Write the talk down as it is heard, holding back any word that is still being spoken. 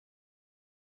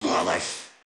foolish?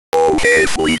 Okay,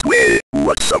 Fleetway,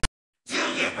 what's up? Do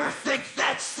you ever think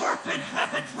that serpent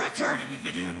haven't returned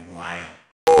in a while?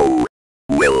 Oh,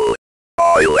 well,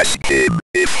 I'll ask him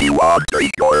if he wants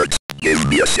regards. Give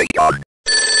me a second.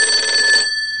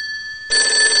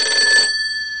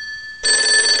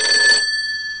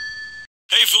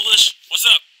 Hey, Foolish, what's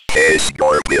up? Hey,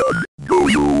 Scorpion, do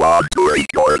you want to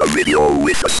record a video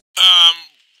with us?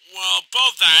 Well,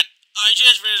 both that. I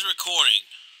just finished recording.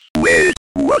 Wait,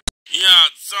 what? Yeah,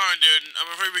 sorry, dude.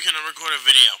 I'm afraid we cannot record a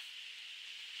video.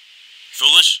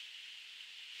 Foolish?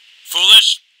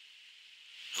 Foolish?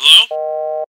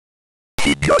 Hello?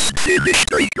 He just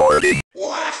finished recording.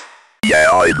 What? Yeah,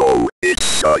 I know, it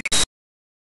sucks.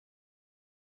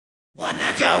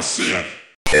 Wanna go see it?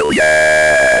 Hell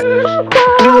yeah! I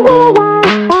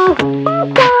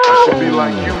should be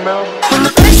like you, Mel. When the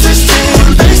faces change,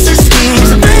 the faces change,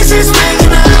 the faces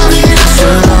ring out in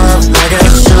love like a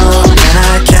show, and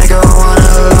I can't go on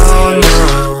alone,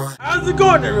 no. How's it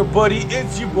going, everybody?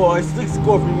 It's your boy, Slick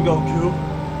Scorpion Goku,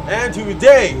 and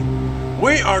today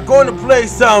we are going to play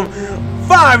some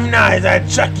Five Nights at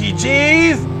Chuck E.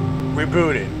 Cheese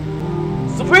Rebooted.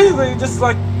 So basically,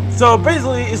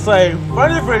 it's like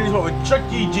Friday the Freddy's but with Chuck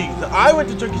E. Cheese. I went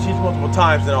to Chuck E. Cheese multiple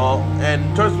times and all,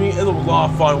 and trust me, it was a lot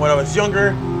of fun when I was younger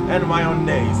and in my own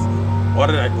days. Why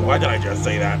did I just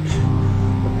say that?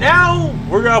 But now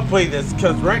we're gonna play this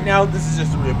because right now this is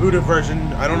just a rebooted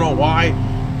version. I don't know why,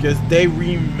 because they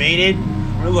remade it.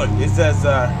 I mean, look, it says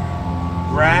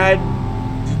Brad.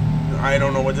 I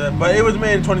don't know what that, but it was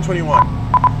made in 2021.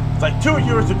 It's like 2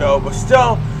 years ago, but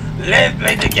still, let's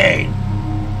play the game.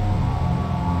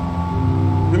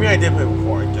 I mean, I did play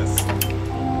before, I guess.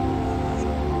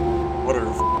 Whatever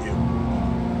the f you.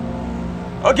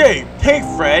 Okay, hey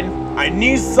Fred, I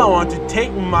need someone to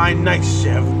take my night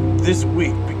shift this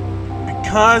week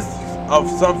because of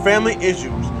some family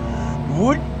issues.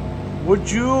 Would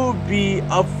you be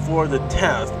up for the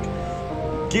task?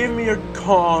 Give me a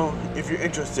call if you're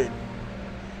interested.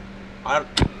 I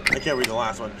can't read the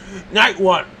last one. Night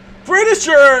 1. Pretty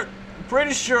sure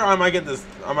I might get this.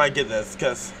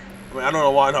 Cause I mean, I don't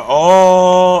know why. No.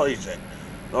 Holy shit!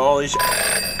 Holy shit!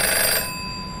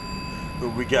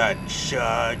 We got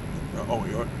Chuck. Oh,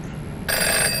 you're.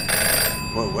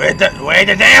 Where's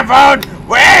the damn phone?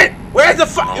 Where's the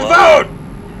fucking phone?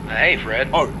 Hey, Fred.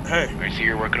 Oh, hey. I see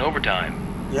you're working overtime.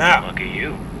 Yeah. Lucky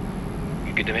you.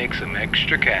 You get to make some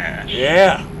extra cash.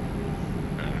 Yeah.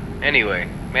 Anyway,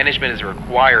 management is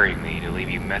requiring me to leave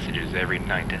you messages every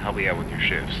night to help you out with your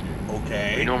shifts.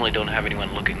 Okay. We normally don't have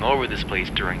anyone looking over this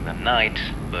place during the night,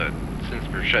 but since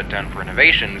we're shut down for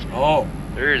renovations,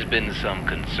 there has been some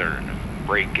concern of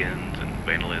break-ins and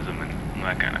vandalism and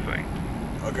that kind of thing.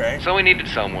 Okay. So we needed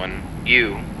someone,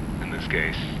 you in this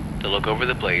case, to look over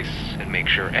the place and make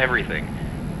sure everything,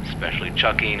 especially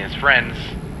Chucky and his friends,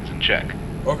 is in check.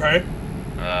 Okay.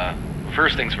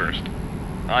 First things first.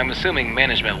 I'm assuming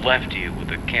management left you with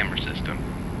the camera system.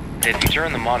 If you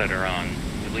turn the monitor on,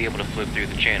 you'll be able to flip through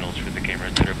the channels for the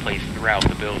cameras that are placed throughout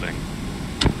the building.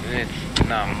 It's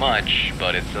not much,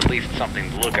 but it's at least something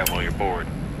to look at while you're bored.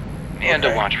 And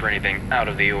to watch for anything out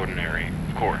of the ordinary,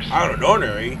 of course. Out of the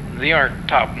ordinary? They aren't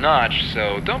top-notch,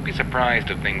 so don't be surprised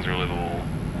if things are a little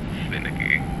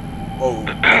finicky. Oh.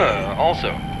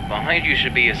 Also, behind you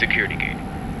should be a security gate.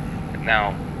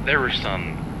 Now, there were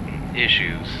some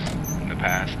issues in the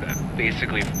past that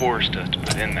basically forced us to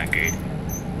put in that gate.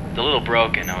 It's a little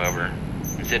broken, however.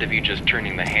 Instead of you just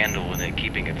turning the handle and it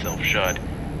keeping itself shut,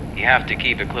 you have to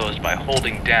keep it closed by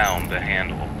holding down the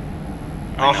handle.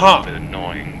 I know it's a bit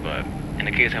annoying, but in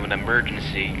the case of an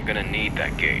emergency, you're gonna need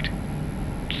that gate.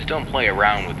 Just don't play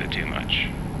around with it too much.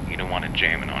 You don't want it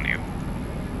jamming on you.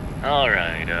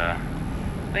 Alright, I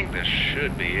think this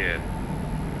should be it.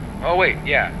 Oh wait,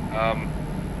 yeah,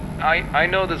 I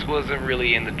know this wasn't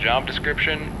really in the job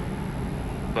description,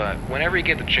 but whenever you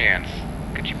get the chance,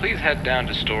 could you please head down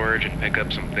to storage and pick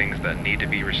up some things that need to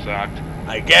be restocked?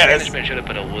 I guess. Management should have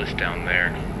put a list down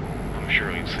there. I'm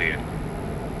sure you'll see it.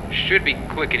 Should be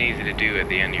quick and easy to do at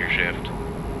the end of your shift.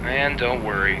 And don't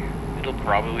worry, it'll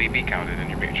probably be counted in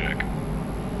your paycheck.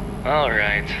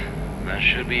 Alright, that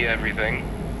should be everything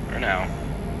for now.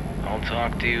 I'll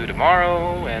talk to you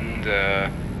tomorrow, and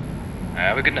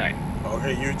have a good night.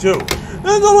 Okay, you too.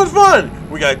 This is so much fun!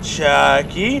 We got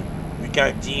Chucky, we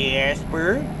got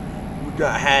Jasper, we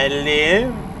got Hadley,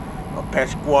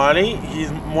 Pasquale,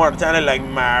 he's more talented like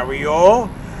Mario,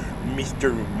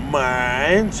 Mr.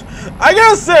 Mines. I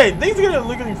gotta say, things are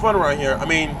looking fun around here. I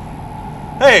mean,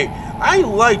 hey, I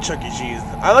like Chuck E. Cheese.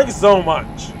 I like it so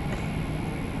much.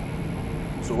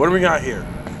 So what do we got here?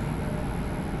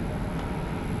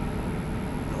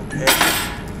 Okay.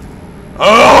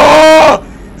 Oh!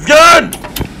 He's gone!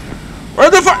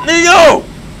 Where the fuck did he go?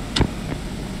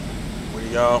 Where'd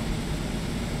he go?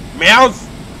 Mouse!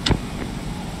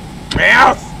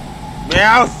 Mouse!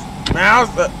 Mouse! Mouse!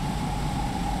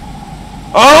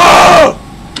 Oh!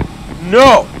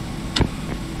 No!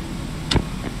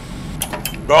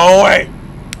 Go away!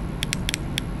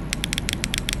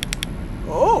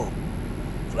 Oh!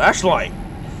 Flashlight!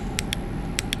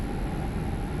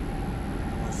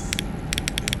 Is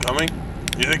he coming?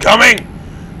 Is he coming?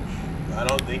 I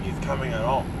don't think he's coming at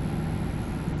all.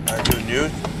 Alright, good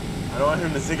news. I don't want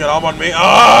him to sneak it all on me.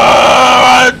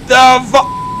 Oh! What the fuck?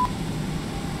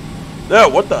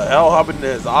 Dude, what the hell happened to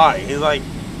his eye? He's like,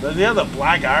 does he have a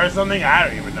black eye or something? I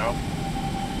don't even know.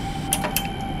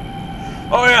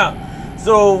 Oh yeah,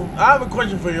 so I have a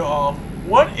question for you all.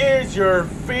 What is your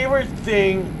favorite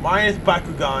thing minus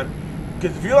Bakugan?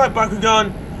 Because if you like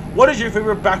Bakugan, what is your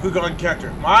favorite Bakugan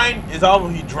character? Mine is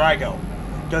obviously Drago.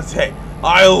 Because hey,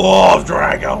 I love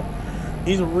Drago.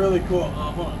 He's really cool.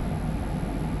 Hold on.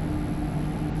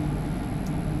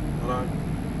 Hold on.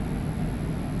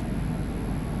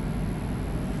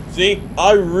 See,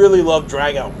 I really love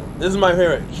Drago. This is my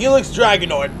favorite. Helix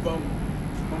Dragonoid from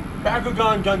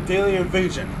Bakugan Gun Daily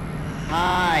Invasion.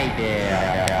 Hi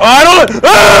there. Oh, I don't.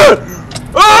 Ah!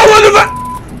 Oh, what the fuck?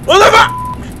 What the fuck?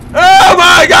 Oh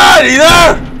my God, he's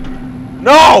there!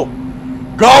 No!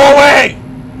 Go away!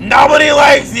 Nobody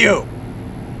likes you!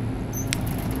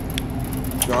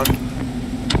 It's gone.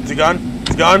 Is he gone?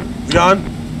 It's gone. It's gone.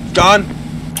 It's gone.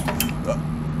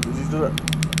 Is he still there?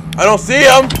 I don't see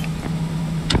him!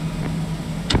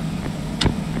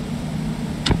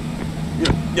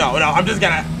 No, I'm just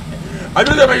gonna make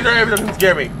sure he doesn't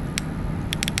scare me.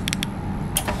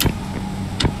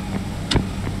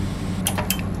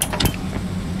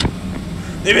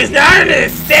 If it's not in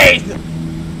this state!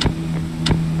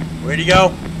 Where'd he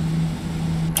go?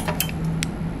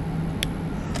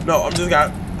 No, I just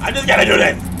gotta do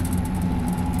this!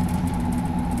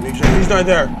 Make sure he's not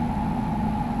there.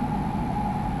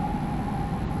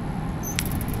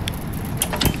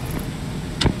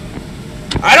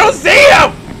 I don't see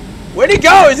him! Where'd he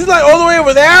go? Is he like all the way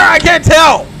over there? I can't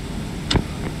tell!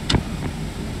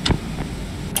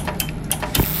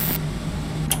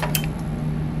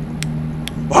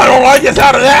 I don't like this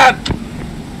out of that!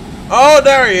 Oh,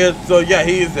 there he is. So yeah,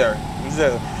 he is there. He's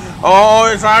there.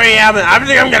 Oh, sorry, I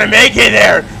think I'm gonna make it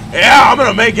there. Yeah, I'm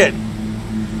gonna make it.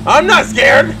 I'm not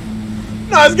scared.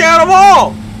 Not scared at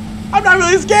all. I'm not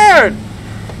really scared.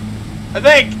 I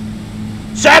think.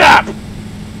 Shut up.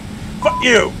 Fuck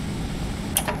you.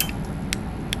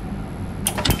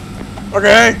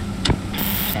 Okay.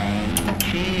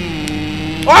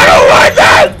 I don't like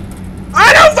that.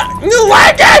 I don't fucking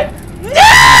like it. No!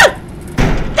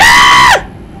 No!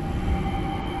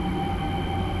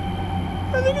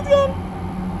 I think it's gone.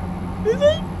 Is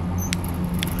he?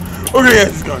 Okay,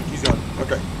 yes, he's gone. He's gone.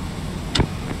 Okay.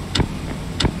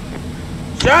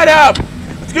 Shut up!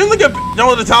 It's gonna look at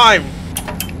all the time.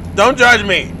 Don't judge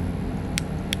me.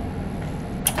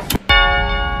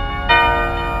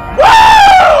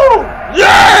 Woo!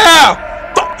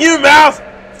 Yeah! Fuck you, mouse!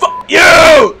 Fuck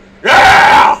you!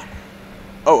 Yeah!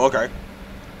 Oh, okay.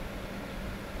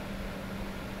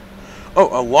 Oh,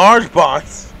 a large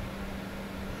box.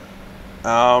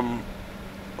 A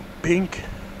pink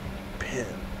pin.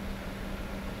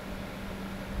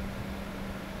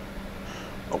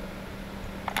 Oh.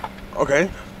 Okay.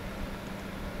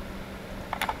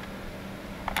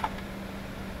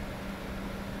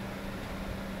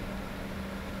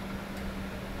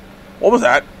 What was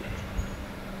that?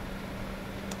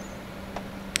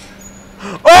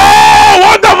 Oh!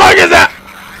 What the fuck is that?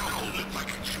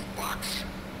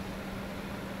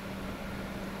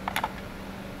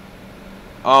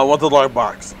 What's the large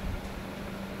box?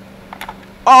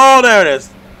 Oh, there it is.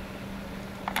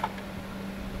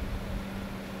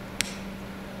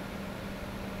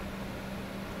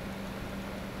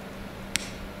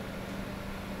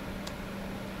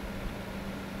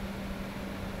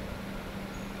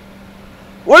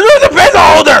 Where's the pencil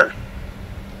holder?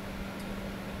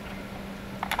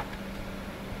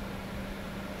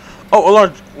 Oh, a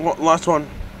large, last one.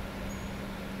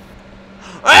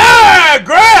 Ah,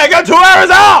 great! I got 2 hours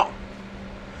out.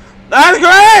 That's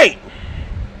great.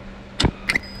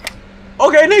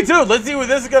 Okay, me too. Let's see what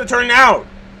this is gonna turn out.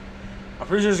 I'm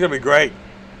pretty sure it's gonna be great.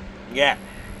 Yeah.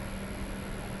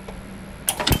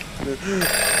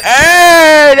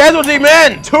 Hey, that's what he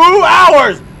meant. 2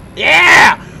 hours.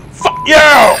 Yeah. Fuck you.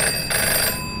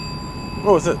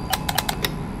 What was it?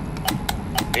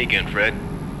 Hey again, Fred.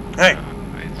 Hey.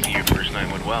 I see your first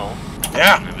night went well.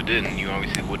 Yeah. If it didn't, you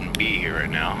obviously wouldn't be here right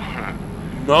now.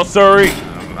 No, sorry.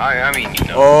 I mean, you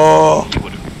know, Oh. you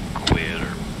would have quit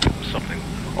or something.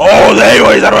 Oh, there you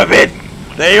are, son of a bitch!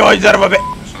 There you are, son of a bitch!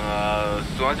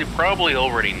 So as you probably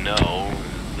already know,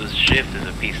 this shift is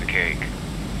a piece of cake.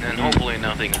 And hopefully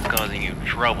nothing is causing you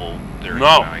trouble during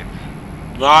the night.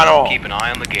 Not at all. Keep an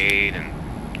eye on the gate and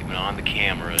keep an eye on the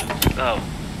cameras. Oh,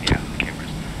 yeah, the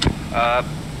cameras.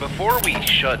 Before we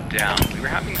shut down, we were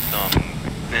having some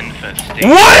infestation.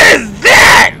 What is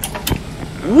that?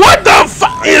 What the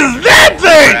fuck is that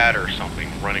thing? Rat or something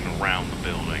running around the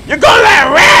building. You call that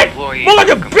rat? More like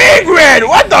a big rat.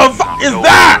 What the fuck is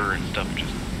that?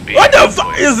 What the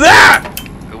fuck is that?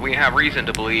 We have reason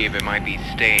to believe it might be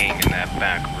staying in that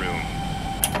back room,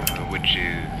 which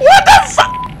is... What the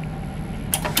fuck?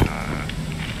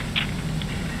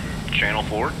 Channel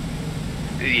 4?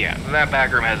 Yeah, that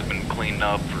back room hasn't been cleaned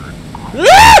up for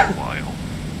quite a while.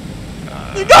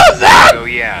 You got that? So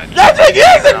yeah, that thing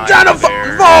isn't Channel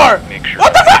 4! Make sure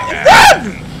what the fuck is that?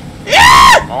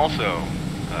 Yeah! Also,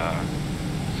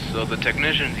 so the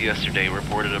technicians yesterday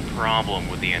reported a problem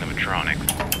with the animatronics.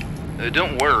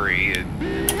 Don't worry,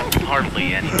 it's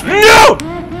hardly anything. No!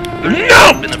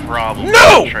 There's been a problem.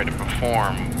 No! Try to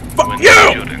perform Fuck when you!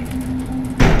 they shouldn't.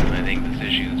 I think this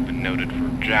issue has been noted for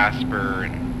Jasper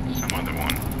and some other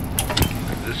one.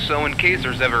 So in case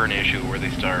there's ever an issue where they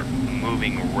start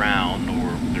moving around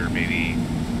or they're maybe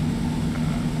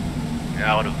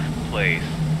out of place,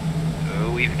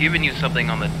 we've given you something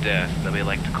on the desk that we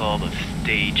like to call the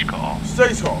stage call.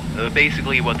 Stage call.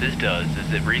 Basically what this does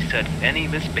is it resets any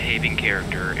misbehaving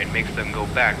character and makes them go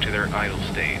back to their idle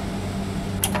state.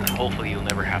 Hopefully you'll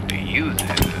never have to use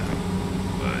it,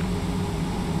 but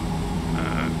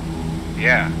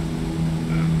yeah,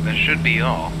 that should be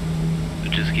all.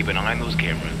 Just keep an eye on those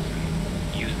cameras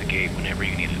and use the gate whenever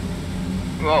you need it.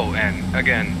 Oh, and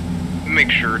again,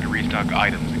 make sure to restock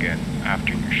items again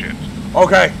after your shifts.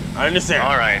 Okay, I understand.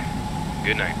 Alright,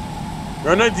 good night.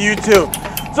 Good night to you too.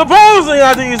 Supposedly I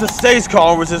have to use a stage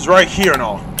call, which is right here and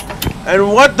all. And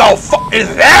what the fuck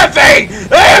is that thing?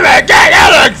 Oh my god,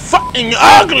 that looks fucking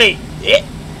ugly! Wait,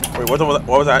 what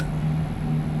was that?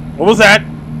 What was that?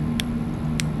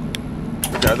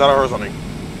 Okay, I thought I heard something.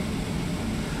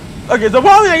 Okay, so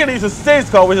probably I gotta use a stage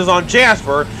call, which is on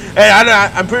Jasper, and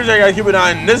I'm pretty sure I gotta keep an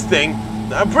eye on this thing.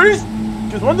 I'm pretty,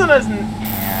 because one thing that's...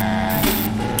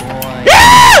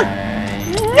 Yeah!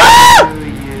 Yeah!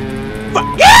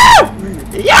 Fuck yeah!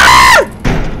 Yeah!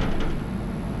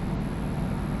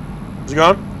 Is he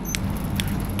gone?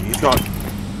 He's gone.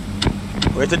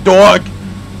 Where's the dog?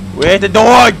 Where's the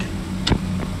dog?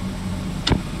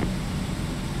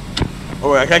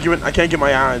 Oh wait, I can't get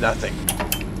my eye on that thing.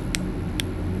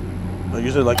 I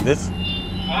use it like this.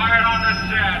 Quiet on the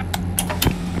set.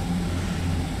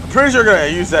 I'm pretty sure I'm gonna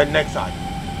use that next time.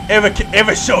 If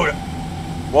it showed up.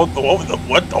 What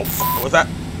the fuck was that?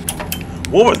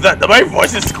 What was that? Did my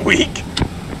voice squeak?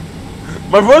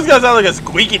 My voice got sound like a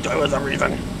squeaky toy for some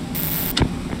reason.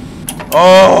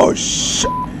 Oh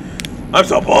shit! I'm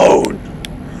so boned.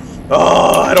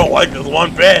 Oh, I don't like this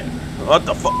one bit. What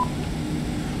the fuck?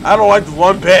 I don't like this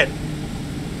one bit.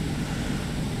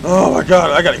 Oh my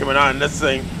god, I gotta keep an eye on this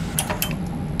thing.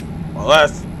 Well,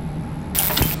 that's...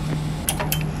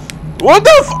 What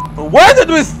the fuck? Why is it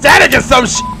doing static or some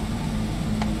shit?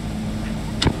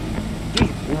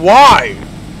 Why?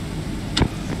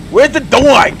 Where's the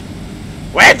dog?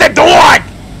 Where's the dog?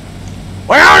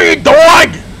 Where are you,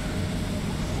 dog?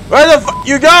 Where the fuck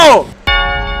you go?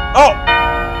 Oh,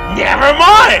 never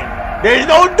mind. There's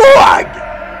no dog.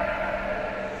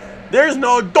 There's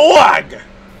no dog.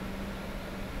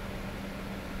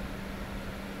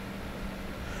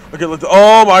 Okay, let's.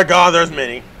 Oh my god, there's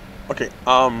many. Okay,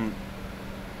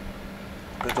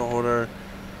 mental holder.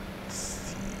 Let's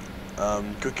see.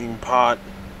 Cooking pot.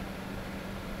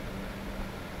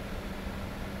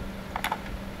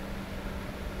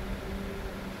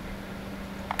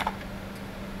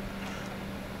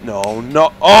 No,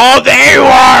 no. Oh, there you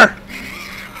are!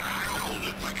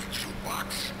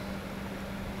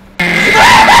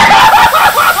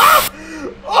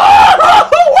 Oh,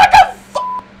 what the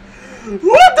fuck?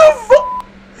 What the fuck?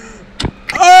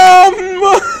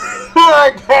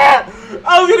 I can't.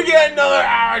 I was gonna get another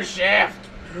hour shift.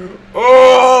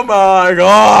 Oh my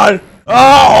god.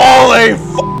 Oh, holy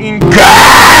fucking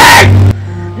god!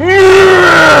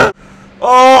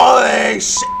 Holy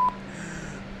shit.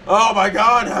 Oh my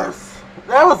god,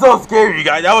 that was so scary, you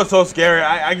guys. That was so scary.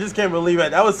 I just can't believe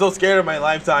it. That was so scary in my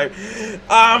lifetime.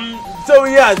 So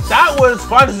yeah, that was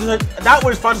fun. That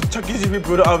was fun to Chuck E. Cheese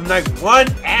Rebooted of night 1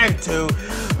 and 2.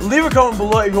 Leave a comment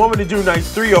below if you want me to do night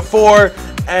 3 or 4.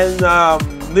 And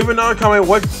leave another comment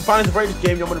what Final Fantasy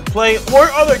game you want to play or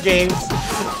other games.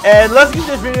 And let's get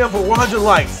this video for 100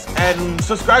 likes. And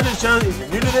subscribe to the channel if you're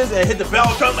new to this and hit the bell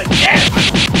icon like yeah!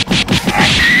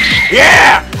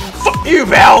 Yeah! Fuck you,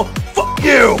 Bell! Fuck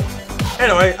you!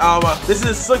 Anyway, this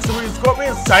is Slick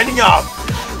Scorpion signing off.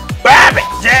 Bam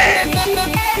it,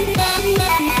 Dad!